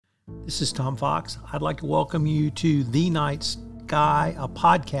This is Tom Fox. I'd like to welcome you to The Night Sky, a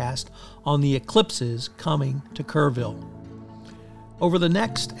podcast on the eclipses coming to Kerrville. Over the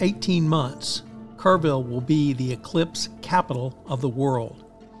next 18 months, Kerrville will be the eclipse capital of the world.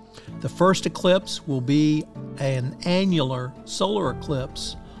 The first eclipse will be an annular solar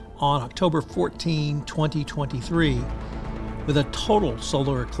eclipse on October 14, 2023, with a total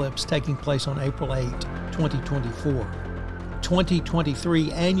solar eclipse taking place on April 8, 2024.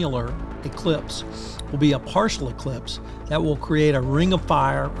 2023 annular eclipse will be a partial eclipse that will create a ring of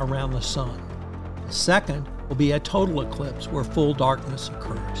fire around the sun. The second will be a total eclipse where full darkness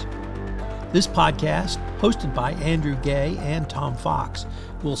occurs. This podcast, hosted by Andrew Gay and Tom Fox,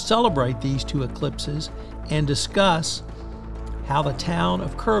 will celebrate these two eclipses and discuss how the town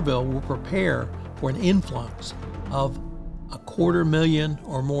of Kerrville will prepare for an influx of 250,000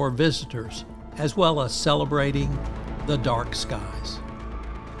 or more visitors, as well as celebrating the dark skies.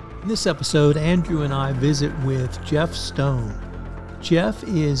 In this episode, Andrew and I visit with Jeff Stone. Jeff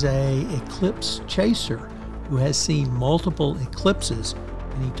is an eclipse chaser who has seen multiple eclipses,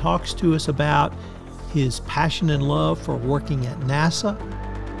 and he talks to us about his passion and love for working at NASA,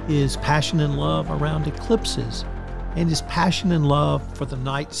 his passion and love around eclipses, and his passion and love for the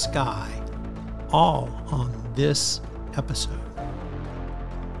night sky, all on this episode.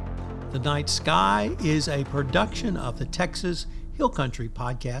 The Night Sky is a production of the Texas Hill Country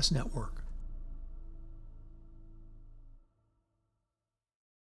Podcast Network.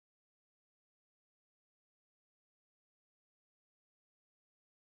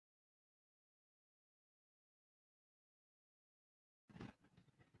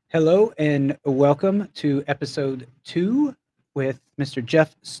 Hello and welcome to episode 2 with Mr.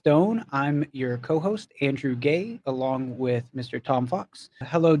 Jeff Stone. I'm your co-host, Andrew Gay, along with Mr. Tom Fox.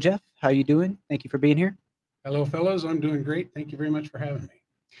 Hello, Jeff. How are you doing? Thank you for being here. Hello, fellows. I'm doing great. Thank you very much for having me.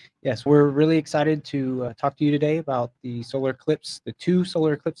 Yes, we're really excited to talk to you today about the solar eclipse, the two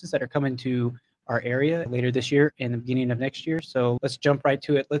solar eclipses that are coming to our area later this year and the beginning of next year. So let's jump right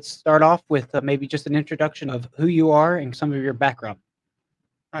to it. Let's start off with maybe just an introduction of who you are and some of your background.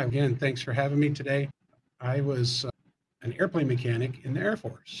 Hi, again, thanks for having me today. I was an airplane mechanic in the Air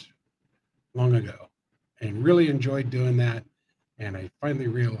Force long ago and really enjoyed doing that. And I finally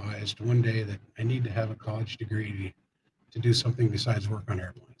realized one day that I need to have a college degree to do something besides work on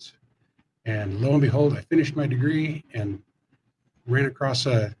airplanes. And lo and behold, I finished my degree and ran across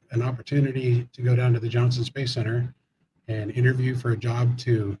an opportunity to go down to the Johnson Space Center and interview for a job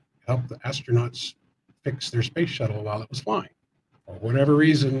to help the astronauts fix their space shuttle while it was flying. For whatever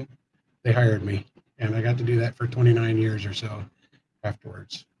reason, they hired me, and I got to do that for 29 years or so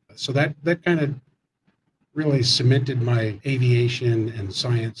afterwards. So that kind of really cemented my aviation and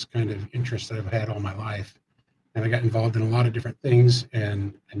science kind of interest that I've had all my life. And I got involved in a lot of different things,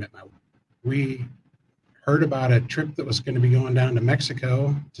 and I met my wife. We heard about a trip that was going to be going down to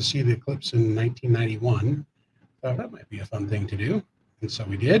Mexico to see the eclipse in 1991. Thought that might be a fun thing to do. And so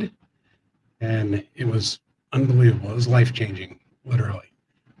we did. And it was unbelievable. It was life-changing, literally.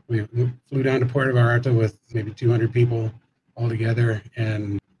 We flew down to Puerto Vallarta with maybe 200 people all together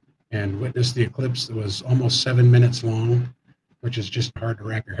and witnessed the eclipse that was almost 7 minutes long, which is just hard to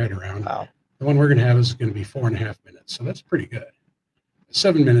wrap your head around. Wow. The one we're going to have is going to be 4.5 minutes, so that's pretty good.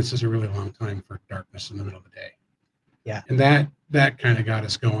 7 minutes is a really long time for darkness in the middle of the day. Yeah. And that kind of got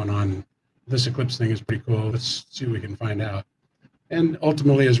us going on, this eclipse thing is pretty cool. Let's see what we can find out. And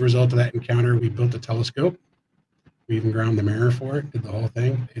ultimately, as a result of that encounter, we built a telescope. We even ground the mirror for it, did the whole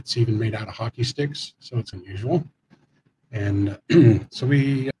thing. It's even made out of hockey sticks, so it's unusual. And so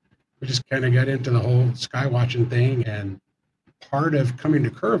we just kind of got into the whole sky watching thing. And part of coming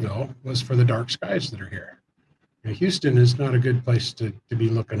to Kerrville was for the dark skies that are here. And Houston is not a good place to be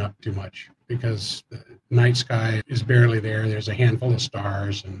looking up too much because the night sky is barely there. There's a handful of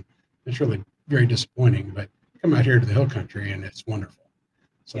stars, and it's really very disappointing. But come out here to the hill country, and it's wonderful.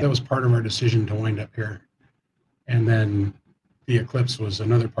 So that was part of our decision to wind up here. And then the eclipse was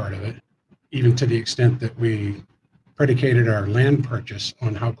another part of it, even to the extent that we predicated our land purchase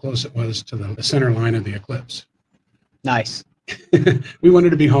on how close it was to the center line of the eclipse. Nice. We wanted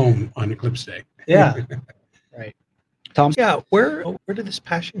to be home on eclipse day. Yeah. Right. Tom? Yeah, where did this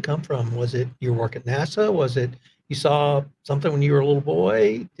passion come from? Was it your work at NASA? Was it you saw something when you were a little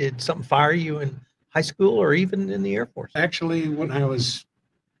boy? Did something fire you in high school or even in the Air Force? Actually, when I was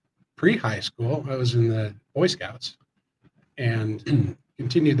pre-high school, I was in the Boy Scouts and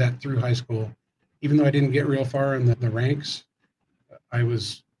continued that through high school. Even though I didn't get real far in the ranks, I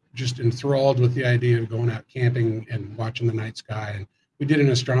was just enthralled with the idea of going out camping and watching the night sky. And we did an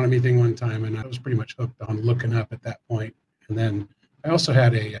astronomy thing one time, and I was pretty much hooked on looking up at that point. And then I also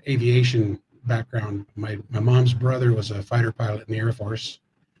had a aviation background. My mom's brother was a fighter pilot in the Air Force,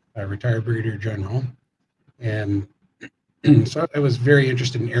 a retired brigadier general. And so I was very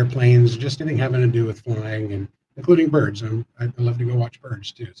interested in airplanes, just anything having to do with flying, and including birds. I love to go watch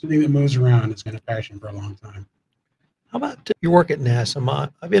birds too. Something that moves around has been a passion for a long time. How about your work at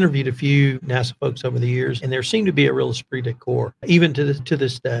NASA? I've interviewed a few NASA folks over the years, and there seemed to be a real esprit de corps, even to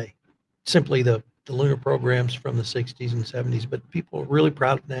this day. Simply the lunar programs from the 60s and 70s, but people are really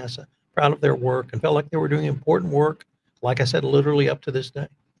proud of NASA, proud of their work, and felt like they were doing important work, like I said, literally up to this day.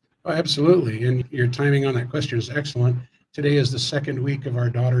 Oh, absolutely. And your timing on that question is excellent. Today is the second week of our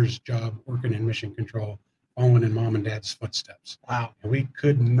daughter's job working in mission control, following in mom and dad's footsteps. Wow. And we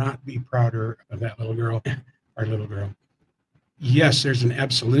could not be prouder of that little girl, our little girl. Yes, there's an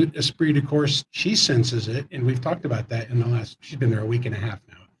absolute esprit de corps. She senses it, and we've talked about that she's been there a week and a half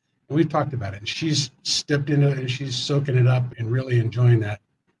now. And we've talked about it. And she's stepped into it, and she's soaking it up and really enjoying that.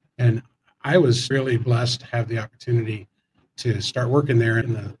 And I was really blessed to have the opportunity to start working there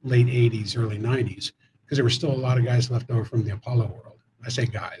in the late 80s, early 90s, because there were still a lot of guys left over from the Apollo world. I say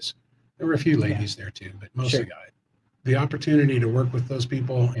guys. There were a few ladies there too, but mostly guys. The opportunity to work with those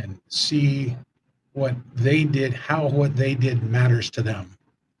people and see what they did, how what they did matters to them.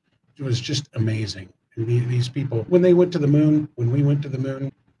 It was just amazing. And these people, when we went to the moon,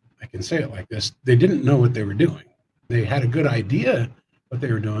 I can say it like this, they didn't know what they were doing. They had a good idea what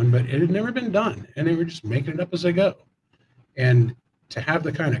they were doing, but it had never been done. And they were just making it up as they go. And to have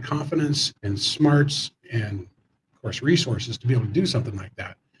the kind of confidence and smarts and, of course, resources to be able to do something like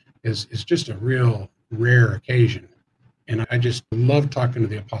that is just a real rare occasion. And I just love talking to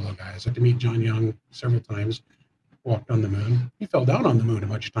the Apollo guys. I got to meet John Young several times, walked on the moon. He fell down on the moon a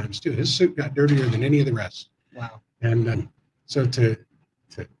bunch of times too. His suit got dirtier than any of the rest. Wow. And so to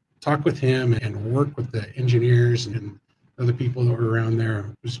talk with him and work with the engineers and other people that were around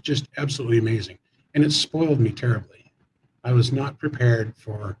there was just absolutely amazing. And it spoiled me terribly. I was not prepared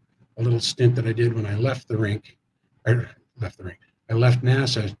for a little stint that I did when I left NASA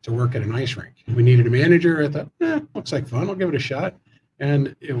to work at an ice rink. We needed a manager. I thought, looks like fun. I'll give it a shot.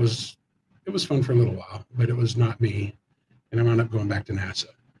 And it was fun for a little while, but it was not me. And I wound up going back to NASA.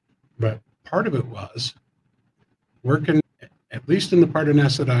 But part of it was working, at least in the part of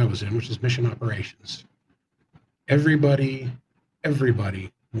NASA that I was in, which is mission operations. Everybody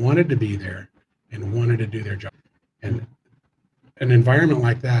wanted to be there and wanted to do their job. And an environment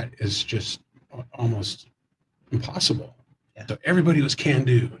like that is just almost impossible. Yeah. So everybody was can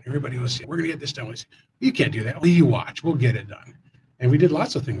do. Everybody was, we're going to get this done. You can't do that. Well, you watch. We'll get it done. And we did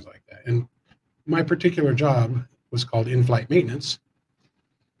lots of things like that. And my particular job was called in-flight maintenance,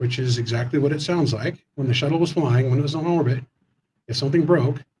 which is exactly what it sounds like. When the shuttle was flying, when it was on orbit, if something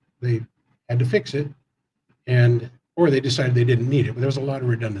broke, they had to fix it, or they decided they didn't need it. But there was a lot of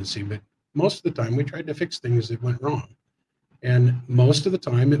redundancy. But most of the time, we tried to fix things that went wrong. And most of the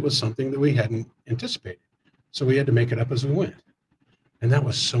time, it was something that we hadn't anticipated. So we had to make it up as we went. And that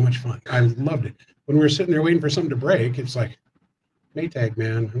was so much fun. I loved it. When we were sitting there waiting for something to break, it's like, Maytag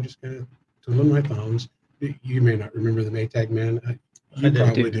man, I'm just going to twiddle my thumbs. You may not remember the Maytag man. You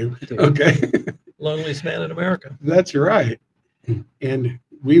probably do. Okay. Loneliest man in America. That's right. And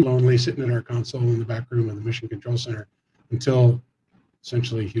we lonely sitting in our console in the back room of the Mission Control Center until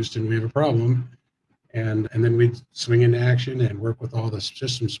essentially, Houston, we have a problem. And then we'd swing into action and work with all the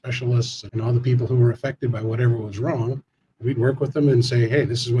system specialists and all the people who were affected by whatever was wrong. We'd work with them and say, hey,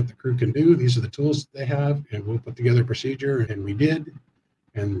 this is what the crew can do. These are the tools that they have. And we'll put together a procedure. And we did.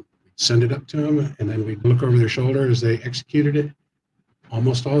 And send it up to them. And then we'd look over their shoulder as they executed it.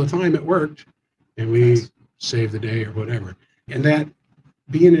 Almost all the time it worked. And we saved the day or whatever. And that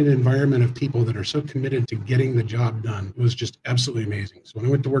being in an environment of people that are so committed to getting the job done was just absolutely amazing. So when I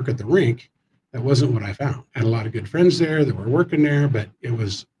went to work at the rink, that wasn't what I found. I had a lot of good friends there that were working there, but it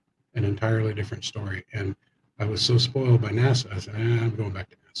was an entirely different story. And I was so spoiled by NASA. I said, I'm going back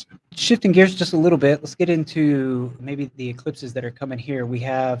to NASA. Shifting gears just a little bit, let's get into maybe the eclipses that are coming here. We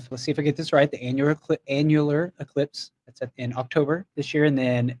have, let's see if I get this right, the annular eclipse that's in October this year, and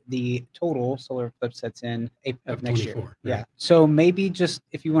then the total solar eclipse that's in April of next year. Right? Yeah. So maybe just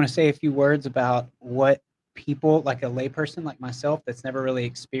if you want to say a few words about what people, like a layperson like myself that's never really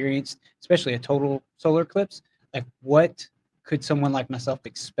experienced, especially a total solar eclipse, like what could someone like myself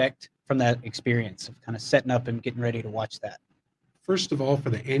expect from that experience of kind of setting up and getting ready to watch that? First of all, for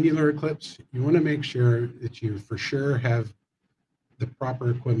the annular eclipse, you want to make sure that you for sure have the proper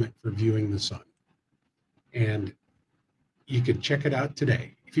equipment for viewing the sun. And you can check it out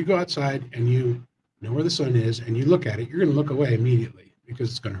today. If you go outside and you know where the sun is and you look at it, you're going to look away immediately because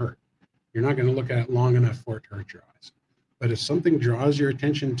it's going to hurt. You're not going to look at it long enough for it to hurt your eyes. But if something draws your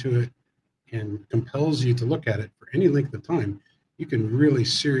attention to it and compels you to look at it for any length of time, you can really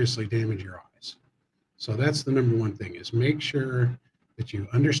seriously damage your eyes. So that's the number one thing, is make sure that you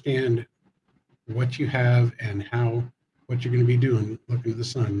understand what you have and what you're going to be doing looking at the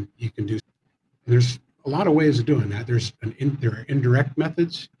sun. You can do. There's a lot of ways of doing that. There are indirect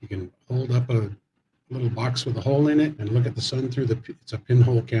methods. You can hold up a little box with a hole in it and look at the sun through it's a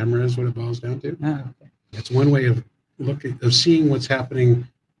pinhole camera is what it boils down to. Oh, okay. It's one way of seeing what's happening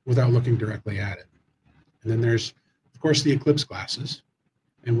without looking directly at it. And then there's, of course, the eclipse glasses.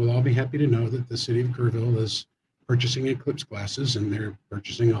 And we'll all be happy to know that the city of Kerrville is purchasing eclipse glasses, and they're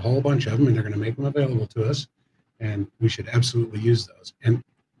purchasing a whole bunch of them, and they're going to make them available to us. And we should absolutely use those. And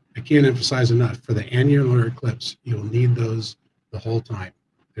I can't emphasize enough, for the annular eclipse, you'll need those the whole time.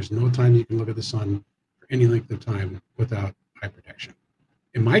 There's no time you can look at the sun for any length of time without eye protection.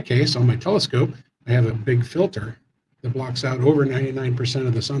 In my case, on my telescope, I have a big filter that blocks out over 99%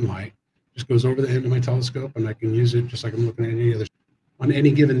 of the sunlight. Just goes over the end of my telescope, and I can use it just like I'm looking at any other on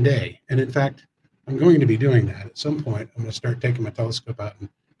any given day. And in fact, I'm going to be doing that at some point. I'm going to start taking my telescope out and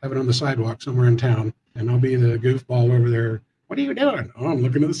have it on the sidewalk somewhere in town, and I'll be the goofball over there. What are you doing? Oh, I'm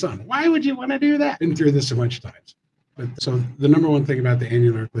looking at the sun. Why would you want to do that? Been through this so much times. But so the number one thing about the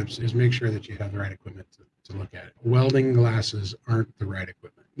annular eclipse is make sure that you have the right equipment to look at it. Welding glasses aren't the right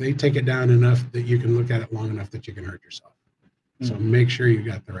equipment. They take it down enough that you can look at it long enough that you can hurt yourself. So make sure you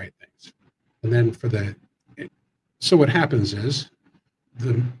got the right things. And then so what happens is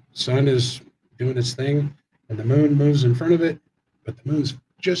the sun is doing its thing and the moon moves in front of it, but the moon's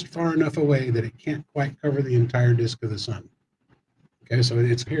just far enough away that it can't quite cover the entire disk of the sun. Okay, so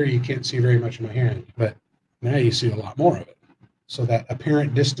it's here, you can't see very much of my hand, but now you see a lot more of it. So that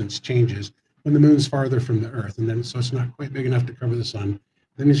apparent distance changes when the moon's farther from the earth, and then so it's not quite big enough to cover the sun.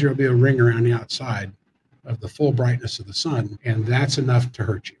 That means there'll be a ring around the outside of the full brightness of the sun, and that's enough to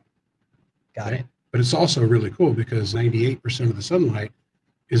hurt you. Got it. But it's also really cool because 98% of the sunlight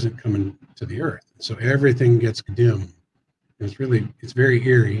isn't coming to the earth. So everything gets dim. It's very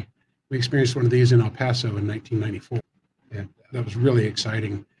eerie. We experienced one of these in El Paso in 1994. And that was really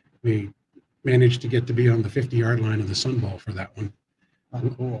exciting. We managed to get to be on the 50-yard line of the Sun Bowl for that one. Oh,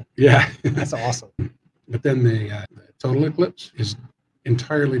 cool. Yeah. That's awesome. But then the total eclipse is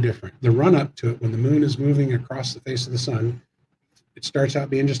entirely different. The run up to it, when the moon is moving across the face of the sun, it starts out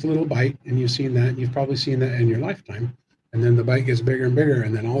being just a little bite, and you've seen that, and you've probably seen that in your lifetime. And then the bite gets bigger and bigger,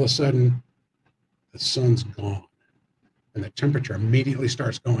 and then all of a sudden, the sun's gone. And the temperature immediately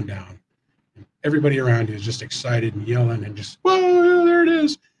starts going down. And everybody around you is just excited and yelling and just, whoa, there it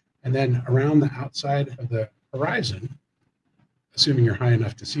is. And then around the outside of the horizon, assuming you're high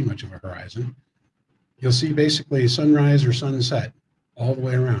enough to see much of a horizon, you'll see basically sunrise or sunset all the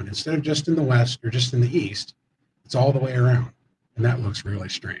way around. Instead of just in the west or just in the east, it's all the way around. And that looks really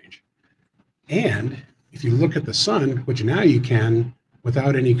strange. And if you look at the sun, which now you can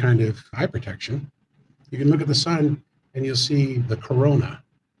without any kind of eye protection, you can look at the sun and you'll see the corona,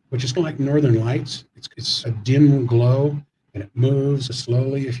 which is kind of like northern lights. It's a dim glow, and it moves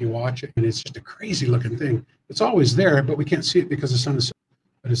slowly if you watch it. And it's just a crazy looking thing. It's always there, but we can't see it because the sun is so,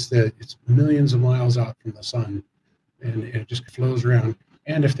 but it's millions of miles out from the sun, and it just flows around.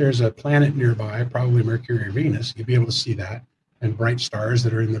 And if there's a planet nearby, probably Mercury or Venus, you'll be able to see that, and bright stars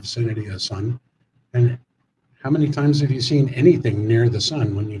that are in the vicinity of the sun. And how many times have you seen anything near the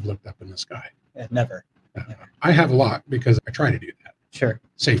sun when you've looked up in the sky? Never. I have a lot because I try to do that. Sure.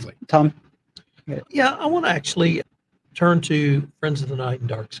 Safely. Tom? Yeah, I want to actually turn to Friends of the Night and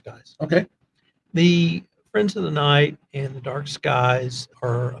Dark Skies. Okay. The Friends of the Night and the Dark Skies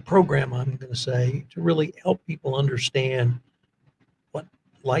are a program, I'm going to say, to really help people understand what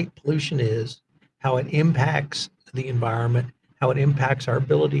light pollution is, how it impacts the environment, how it impacts our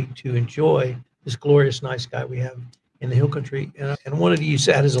ability to enjoy this glorious night sky we have in the hill country. And I wanted to use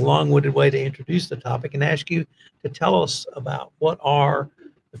that as a long-winded way to introduce the topic and ask you to tell us about what are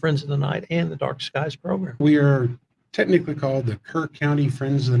the Friends of the Night and the Dark Skies program. We are technically called the Kerr County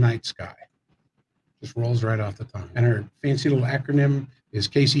Friends of the Night Sky. Just rolls right off the tongue. And our fancy little acronym is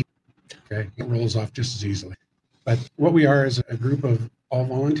KC. Okay, it rolls off just as easily. But what we are is a group of all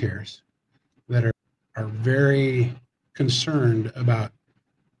volunteers that are very concerned about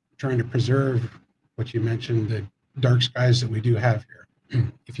trying to preserve what you mentioned, the dark skies that we do have here.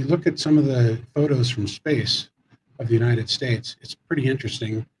 If you look at some of the photos from space of the United States, it's pretty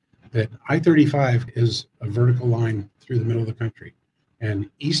interesting that I-35 is a vertical line through the middle of the country. And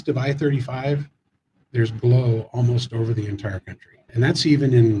east of I-35, there's glow almost over the entire country. And that's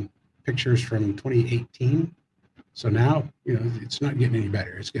even in pictures from 2018. So now, it's not getting any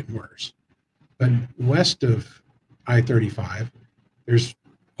better. It's getting worse. But west of I-35, there's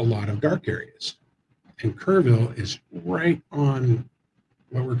a lot of dark areas. And Kerrville is right on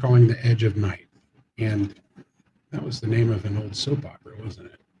what we're calling the edge of night. And that was the name of an old soap opera, wasn't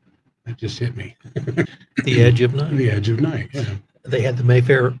it? That just hit me. The Edge of Night. The Edge of Night, yeah. They had the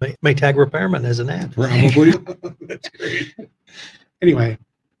Maytag repairman as an ad. Probably. That's great. Anyway,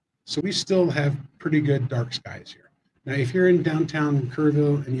 so we still have pretty good dark skies here. Now, if you're in downtown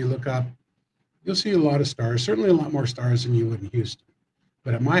Kerrville and you look up, you'll see a lot of stars, certainly a lot more stars than you would in Houston.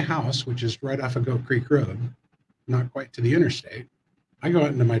 But at my house, which is right off of Goat Creek Road, not quite to the interstate, I go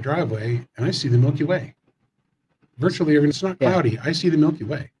out into my driveway and I see the Milky Way. Virtually every, it's not cloudy. I see the Milky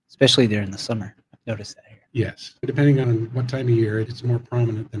Way. Especially during the summer. I've noticed that here. Yes. Depending on what time of year, it's more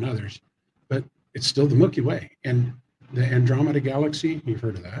prominent than others. But it's still the Milky Way. And the Andromeda Galaxy, you've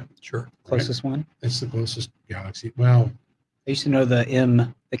heard of that? Sure. Closest one? It's the closest galaxy. Well, I used to know the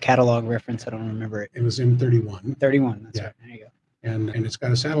the catalog reference. I don't remember it. it was M31. 31. That's Yeah. right. There you go. And it's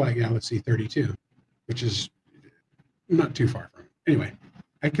got a satellite galaxy 32, which is not too far from it. Anyway,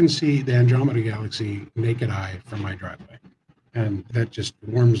 I can see the Andromeda Galaxy naked eye from my driveway. And that just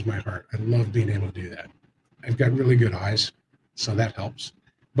warms my heart. I love being able to do that. I've got really good eyes, so that helps.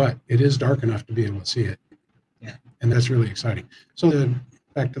 But it is dark enough to be able to see it. Yeah. And that's really exciting. So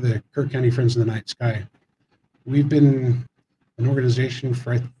back to the Kirk County Friends of the Night Sky. We've been an organization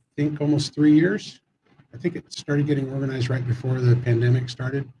for, I think, almost 3 years. I think it started getting organized right before the pandemic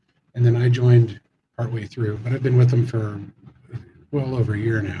started. And then I joined partway through. But I've been with them for well over a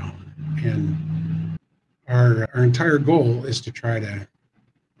year now. And our entire goal is to try to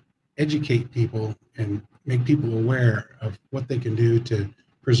educate people and make people aware of what they can do to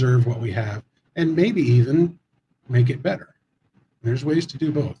preserve what we have and maybe even make it better. There's ways to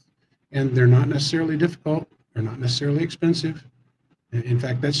do both. And they're not necessarily difficult. They're not necessarily expensive. In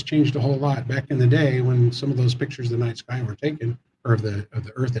fact, that's changed a whole lot. Back in the day when some of those pictures of the night sky were taken, or of the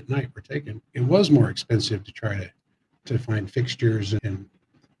Earth at night were taken, it was more expensive to try to find fixtures and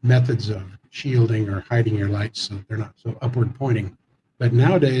methods of shielding or hiding your lights so they're not so upward pointing. But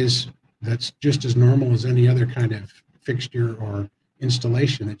nowadays, that's just as normal as any other kind of fixture or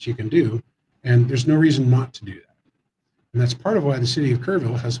installation that you can do. And there's no reason not to do that. And that's part of why the city of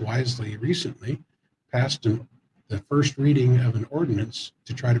Kerrville has wisely recently passed the first reading of an ordinance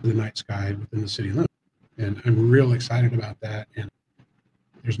to try to do the night sky within the city limits. And I'm real excited about that. And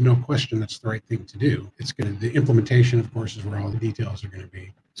there's no question that's the right thing to do. The implementation, of course, is where all the details are going to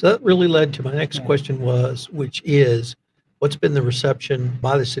be. So that really led to my next question which is, what's been the reception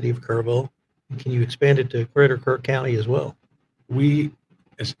by the city of Kerrville? And can you expand it to Greater Kirk County as well? We,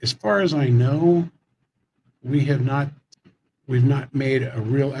 as far as I know, we've not made a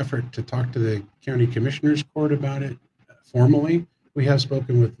real effort to talk to the county commissioners court about it formally. We have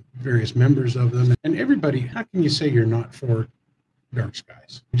spoken with various members of them, and everybody. How can you say you're not for dark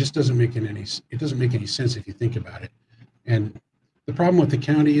skies? It just doesn't make any sense if you think about it. And the problem with the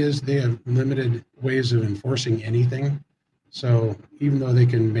county is they have limited ways of enforcing anything. So even though they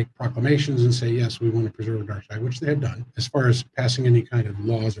can make proclamations and say, yes, we want to preserve dark sky, which they have done, as far as passing any kind of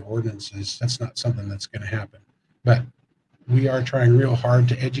laws or ordinances, that's not something that's going to happen. But we are trying real hard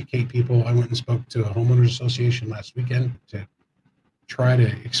to educate people. I went and spoke to a homeowners association last weekend to try to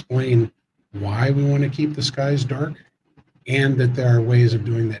explain why we want to keep the skies dark and that there are ways of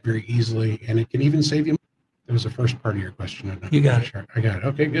doing that very easily. And it can even save you. That was the first part of your question. You got it. I got it.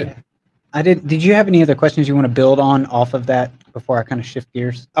 Okay, good. Did you have any other questions you want to build on off of that before I kind of shift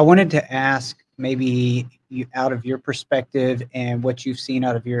gears? I wanted to ask maybe out of your perspective and what you've seen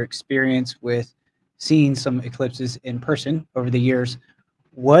out of your experience with seeing some eclipses in person over the years,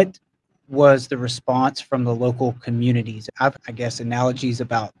 what was the response from the local communities? I guess analogies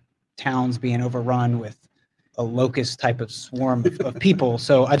about towns being overrun with a locust type of swarm of people.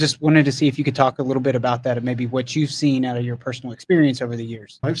 So I just wanted to see if you could talk a little bit about that and maybe what you've seen out of your personal experience over the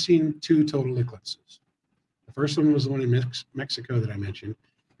years. I've seen 2 total eclipses. The first one was the one in Mexico that I mentioned.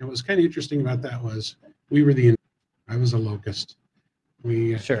 And what was kind of interesting about that was I was a locust.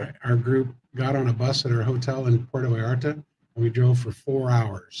 Our group got on a bus at our hotel in Puerto Vallarta, and we drove for 4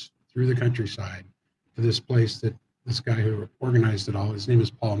 hours through the countryside to this place that this guy who organized it all, his name is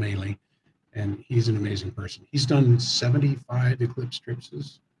Paul Maley, and he's an amazing person. He's done 75 eclipse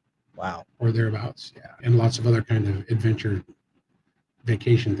trips. Wow. Or thereabouts, yeah. And lots of other kind of adventure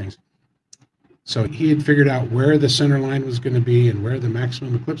vacation things. So he had figured out where the center line was going to be and where the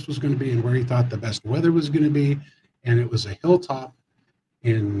maximum eclipse was going to be and where he thought the best weather was going to be. And it was a hilltop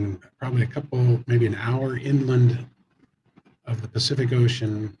in probably maybe an hour inland of the Pacific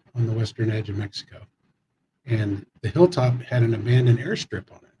Ocean on the western edge of Mexico. And the hilltop had an abandoned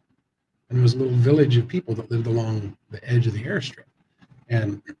airstrip on it. and there was a little village of people that lived along the edge of the airstrip.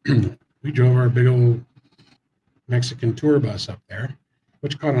 And we drove our big old Mexican tour bus up there,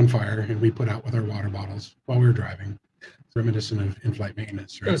 which caught on fire, and we put out with our water bottles while we were driving. It's reminiscent of in-flight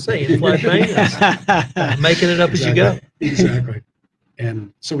maintenance, right? I was going to say in-flight maintenance. Making it up as you go. Exactly.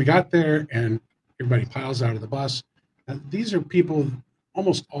 And so we got there, and everybody piles out of the bus. These are people,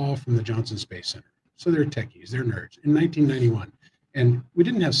 almost all from the Johnson Space Center. So they're techies, they're nerds. In 1991, and we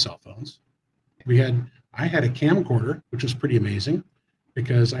didn't have cell phones. I had a camcorder, which was pretty amazing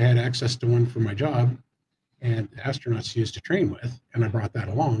because I had access to one for my job, and the astronauts used to train with, and I brought that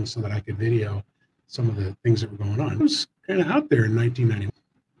along so that I could video some of the things that were going on. It was kind of out there in 1991.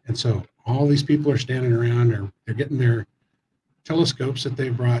 And so all these people are standing around, or they're getting their telescopes that they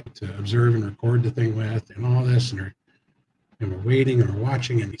brought to observe and record the thing with, and all this, and we're waiting and we're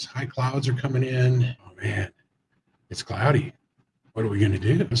watching, and these high clouds are coming in. Oh man, it's cloudy. What are we going to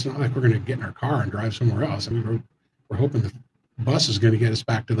do? It's not like we're going to get in our car and drive somewhere else. I mean, we're hoping the bus is going to get us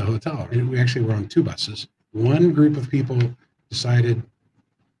back to the hotel. And we actually were on two buses. One group of people decided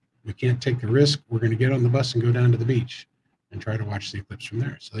we can't take the risk. We're going to get on the bus and go down to the beach and try to watch the eclipse from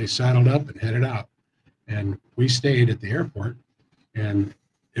there. So they saddled up and headed out. And we stayed at the airport. And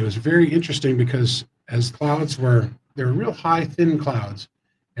it was very interesting because as clouds they were real high, thin clouds,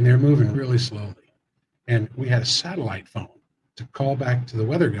 and they were moving really slowly. And we had a satellite phone to call back to the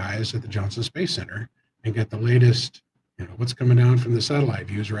weather guys at the Johnson Space Center and get the latest, what's coming down from the satellite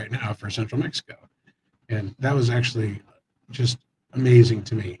views right now for central Mexico. And that was actually just amazing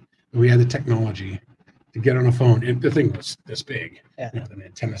to me. We had the technology to get on a phone, and the thing was this big, the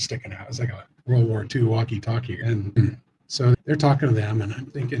antenna sticking out. It was like a World War II walkie-talkie. And so they're talking to them, and I'm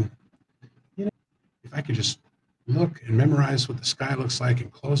thinking, if I could just look and memorize what the sky looks like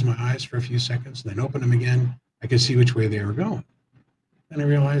and close my eyes for a few seconds and then open them again, I could see which way they were going. And I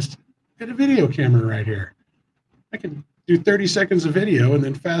realized, I got a video camera right here. I can do 30 seconds of video and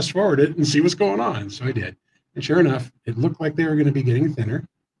then fast forward it and see what's going on. So I did. And sure enough, it looked like they were going to be getting thinner.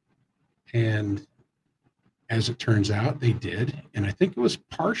 And as it turns out, they did. And I think it was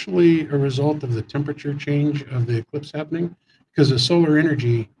partially a result of the temperature change of the eclipse happening, because the solar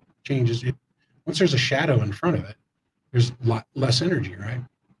energy changes. Once there's a shadow in front of it, there's a lot less energy, right?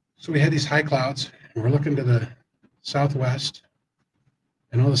 So we had these high clouds, and we're looking to the southwest,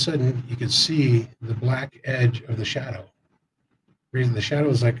 and all of a sudden you could see the black edge of the shadow. The shadow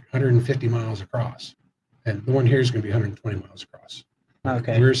is like 150 miles across, and the one here is going to be 120 miles across.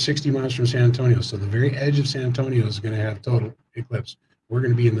 Okay. We're 60 miles from San Antonio, so the very edge of San Antonio is going to have total eclipse. We're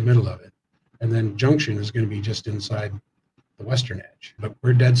going to be in the middle of it, and then Junction is going to be just inside the western edge. But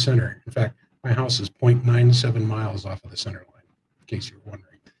we're dead center. In fact, my house is 0.97 miles off of the center line, in case you were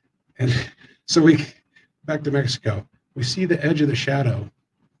wondering. And so back to Mexico, we see the edge of the shadow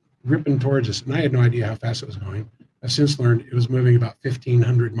ripping towards us, and I had no idea how fast it was going. I've since learned it was moving about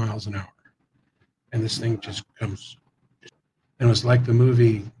 1,500 miles an hour. And this thing just comes, and it was like the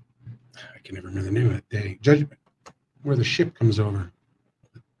movie, I can never remember the name of it, Day Judgment, where the ship comes over.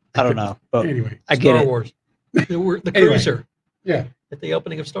 I don't know, but anyway, I get Star it. Wars. The cruiser. Yeah. At the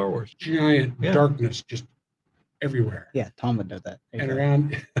opening of Star Wars. Giant darkness just everywhere. Yeah, Tom would know that. And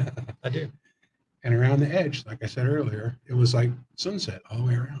around, I do. And around the edge, like I said earlier, it was like sunset all the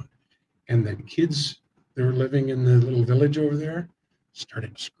way around. And the kids that were living in the little village over there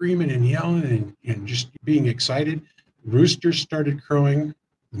started screaming and yelling and just being excited. Roosters started crowing.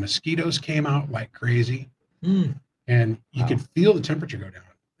 The mosquitoes came out like crazy. And you could feel the temperature go down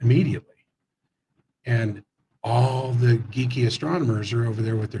immediately. And all the geeky astronomers are over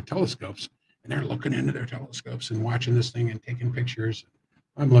there with their telescopes, and they're looking into their telescopes and watching this thing and taking pictures.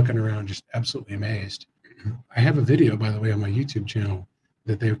 I'm looking around just absolutely amazed. I have a video, by the way, on my YouTube channel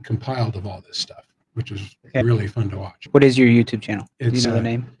that they've compiled of all this stuff, which was really fun to watch. What is your YouTube channel? Do you It's, know the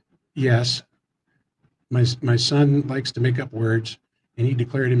name? Yes. My son likes to make up words, and he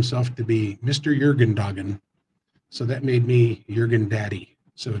declared himself to be Mr. Jurgen So that made me Jurgen Daddy.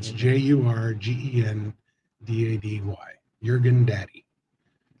 So it's JURGEN DADY, Jurgen Daddy.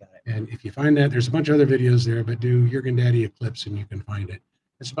 And if you find that, there's a bunch of other videos there, but do Jurgen Daddy Eclipse and you can find it.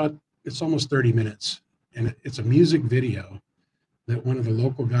 It's almost 30 minutes, and it's a music video that one of the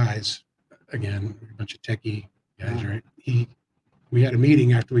local guys, again, a bunch of techie guys, right? We had a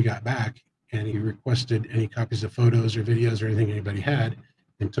meeting after we got back, and he requested any copies of photos or videos or anything anybody had,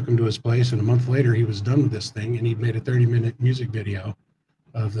 and took them to his place. And a month later, he was done with this thing, and he'd made a 30-minute music video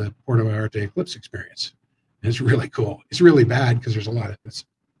of the Puerto Vallarta eclipse experience. It's really cool. It's really bad because there's a lot of this.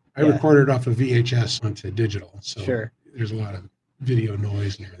 I recorded off of VHS onto digital, so there's a lot of video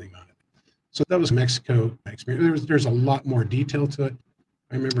noise and everything on it. So that was Mexico experience. There's a lot more detail to it.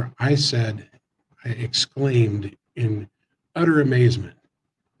 I remember I exclaimed in utter amazement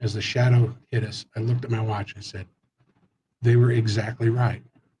as the shadow hit us. I looked at my watch and said, they were exactly right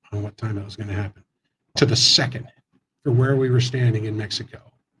on what time it was going to happen. To the second, for where we were standing in Mexico.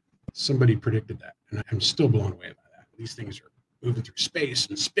 Somebody predicted that, and I'm still blown away by that. These things are moving through space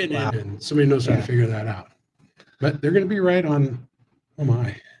and spinning, Wow. and somebody knows how to figure that out. But they're going to be right on,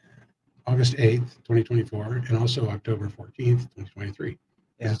 August 8th, 2024, and also October 14th, 2023,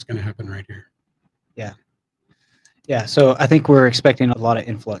 because it's going to happen right here. Yeah. So I think we're expecting a lot of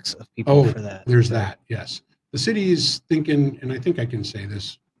influx of people for that. There's that, yes. The city is thinking, and I think I can say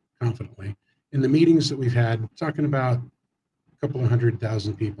this confidently, in the meetings that we've had, talking about a couple of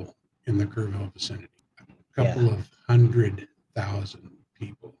 100,000 people in the Kerrville vicinity, a couple of 100,000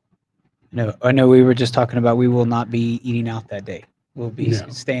 people. No, I know we were just talking about we will not be eating out that day. We'll be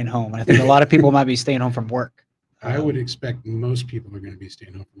staying home. And I think a lot of people might be staying home from work. I would expect most people are going to be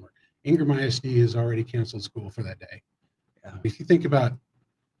staying home from work. Ingram ISD has already canceled school for that day. If you think about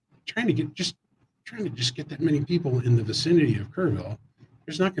trying to just get that many people in the vicinity of Kerrville,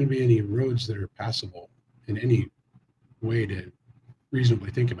 there's not going to be any roads that are passable in any way to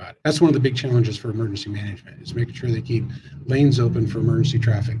reasonably think about it. That's one of the big challenges for emergency management, is making sure they keep lanes open for emergency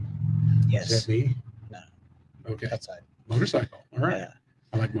traffic. Yes. Is that me? No. Okay. Outside. Motorcycle. All right. Yeah.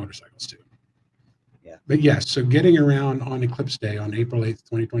 I like motorcycles too. Yeah. But yes, so getting around on Eclipse Day on April 8th,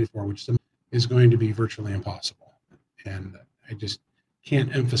 2024, which is going to be virtually impossible. And I just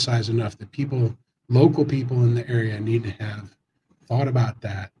can't emphasize enough that local people in the area need to have thought about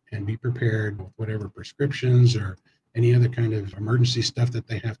that and be prepared with whatever prescriptions or any other kind of emergency stuff that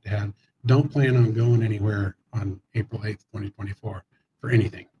they have to have. Don't plan on going anywhere on April 8th, 2024 for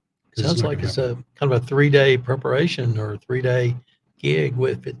anything. Sounds like it's a kind of a 3-day preparation or a 3-day gig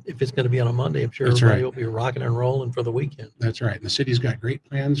if it's going to be on a Monday. I'm sure everybody will be rocking and rolling for the weekend. That's right. And the city's got great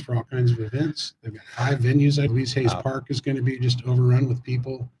plans for all kinds of events. They've got 5 venues. Louise Hayes Park is going to be just overrun with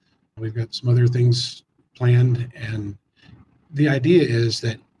people. We've got some other things planned. And the idea is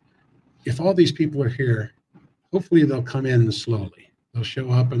that if all these people are here, hopefully they'll come in slowly. They'll show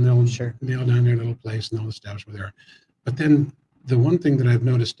up and they'll nail down their little place and they'll establish where they are. But then the one thing that I've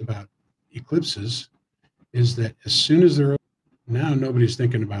noticed about eclipses is that as soon as they're now, nobody's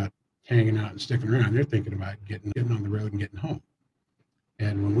thinking about hanging out and sticking around. They're thinking about getting on the road and getting home.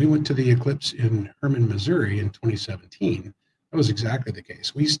 And when we went to the eclipse in Herman, Missouri in 2017, that was exactly the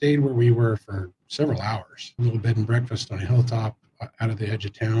case. We stayed where we were for several hours, a little bed and breakfast on a hilltop out of the edge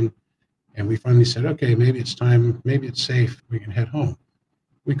of town. And we finally said, okay, maybe it's time, maybe it's safe, we can head home.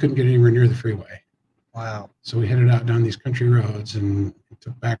 We couldn't get anywhere near the freeway. Wow. So we headed out down these country roads and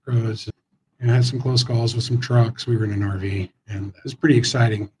took back roads and had some close calls with some trucks. We were in an RV and it was pretty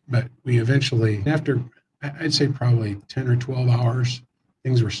exciting. But we eventually, after I'd say probably 10 or 12 hours,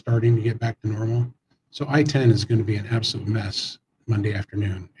 things were starting to get back to normal. So I-10 is going to be an absolute mess Monday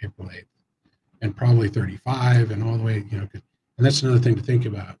afternoon, April 8th, and probably 35 and all the way, and that's another thing to think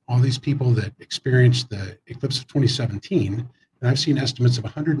about. All these people that experienced the eclipse of 2017, and I've seen estimates of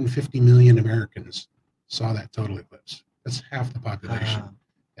 150 million Americans saw that total eclipse. That's half the population.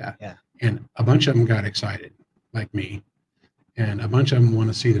 Yeah. And a bunch of them got excited, like me, and a bunch of them want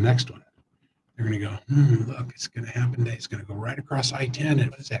to see the next one. They're going to go, look, it's going to happen today. It's going to go right across I-10.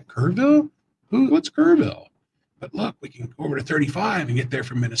 And what is that, Kerrville? What's Kerrville? But look, we can go over to 35 and get there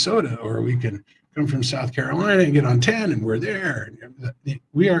from Minnesota, or we can come from South Carolina and get on 10 and we're there.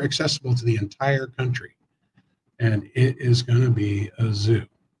 We are accessible to the entire country, and it is going to be a zoo.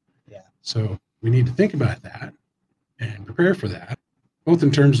 Yeah. So we need to think about that and prepare for that, both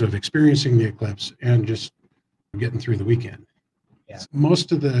in terms of experiencing the eclipse and just getting through the weekend. Yeah.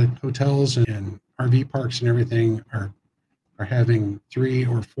 Most of the hotels and RV parks and everything are having 3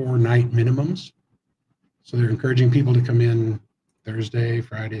 or 4 night minimums. So they're encouraging people to come in Thursday,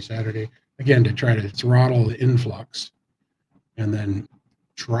 Friday, Saturday, again, to try to throttle the influx and then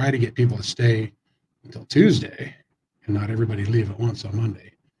try to get people to stay until Tuesday and not everybody leave at once on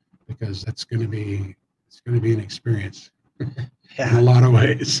Monday, because it's going to be an experience in a lot of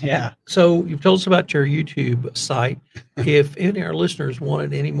ways. Yeah. So you've told us about your YouTube site. If any of our listeners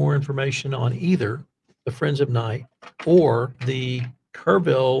wanted any more information on either the Friends of Night or the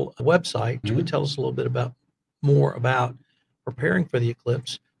Kerrville website, which would tell us a little bit more about preparing for the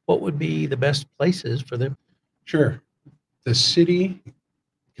eclipse, what would be the best places for them? Sure. The City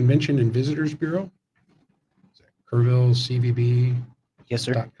Convention and Visitors Bureau, Kerrville CVB. Yes,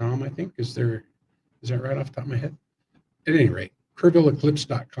 sir. .com, I think, is that right off the top of my head? At any rate,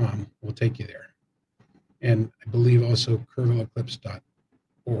 KerrvilleEclipse.com will take you there. And I believe also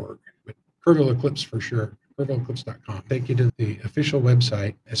KerrvilleEclipse.org, but Kerrville Eclipse for sure, kerrvilleeclipse.com. Take you to the official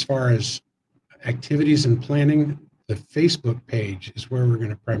website. As far as activities and planning, the Facebook page is where we're going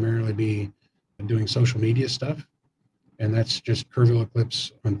to primarily be doing social media stuff. And that's just Kerrville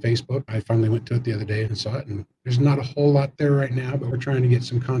Eclipse on Facebook. I finally went to it the other day and saw it, and there's not a whole lot there right now, but we're trying to get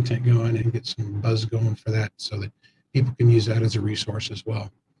some content going and get some buzz going for that so that people can use that as a resource as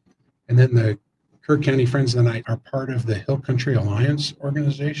well. And then the Kerr County Friends of the Night are part of the Hill Country Alliance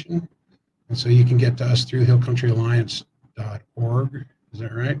organization. And so you can get to us through hillcountryalliance.org. Is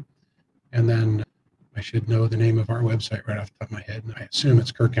that right? And then I should know the name of our website right off the top of my head. And I assume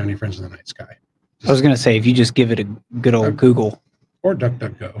it's Kerr County Friends of the Night Sky. I was going to say, if you just give it a good old Google. Or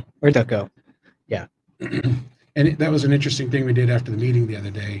DuckDuckGo. Or DuckDuckGo. Yeah. And that was an interesting thing we did after the meeting the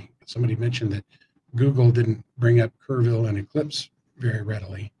other day. Somebody mentioned that Google didn't bring up Kerrville and Eclipse very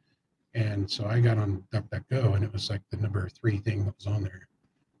readily. And so I got on DuckDuckGo, and it was like the number 3 thing that was on there.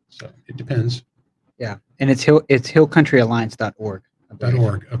 So it depends. Yeah. And it's hillcountryalliance.org.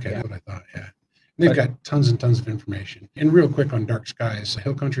 .org. Okay, Yeah. that's what I thought. Yeah. And they've got tons and tons of information. And real quick on dark skies, the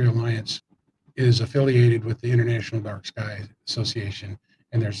Hill Country Alliance is affiliated with the International Dark Sky Association.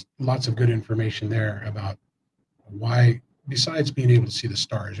 And there's lots of good information there about why, besides being able to see the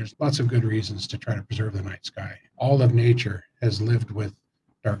stars, there's lots of good reasons to try to preserve the night sky. All of nature has lived with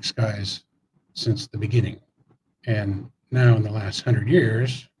dark skies since the beginning. And now in the last 100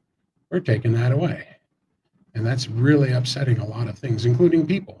 years, we're taking that away. And that's really upsetting a lot of things, including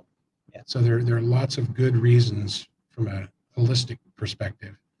people. Yeah. So there are lots of good reasons from a holistic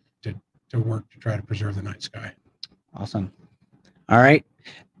perspective to work to try to preserve the night sky. Awesome. All right.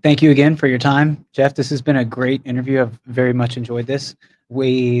 Thank you again for your time, Jeff. This has been a great interview. I've very much enjoyed this.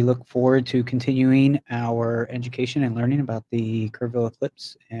 We look forward to continuing our education and learning about the Kerrville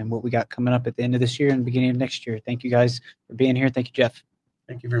Eclipse and what we got coming up at the end of this year and the beginning of next year. Thank you guys for being here. Thank you, Jeff.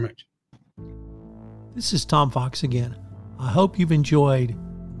 Thank you very much. This is Tom Fox again. I hope you've enjoyed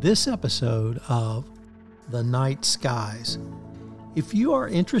this episode of The Night Skies. If you are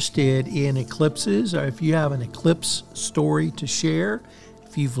interested in eclipses, or if you have an eclipse story to share,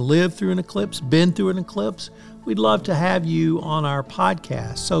 if you've lived through an eclipse, been through an eclipse, we'd love to have you on our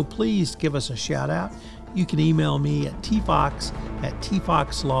podcast. So please give us a shout out. You can email me at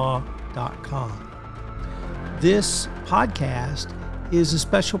tfox@tfoxlaw.com. This podcast is a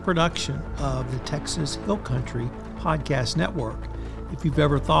special production of the Texas Hill Country Podcast Network. If you've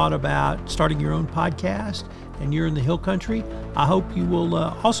ever thought about starting your own podcast and you're in the Hill Country, I hope you will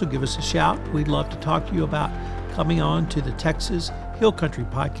also give us a shout. We'd love to talk to you about coming on to the Texas Hill Country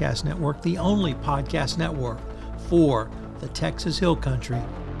Podcast Network, the only podcast network for the Texas Hill Country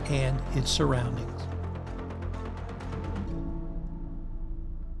and its surroundings.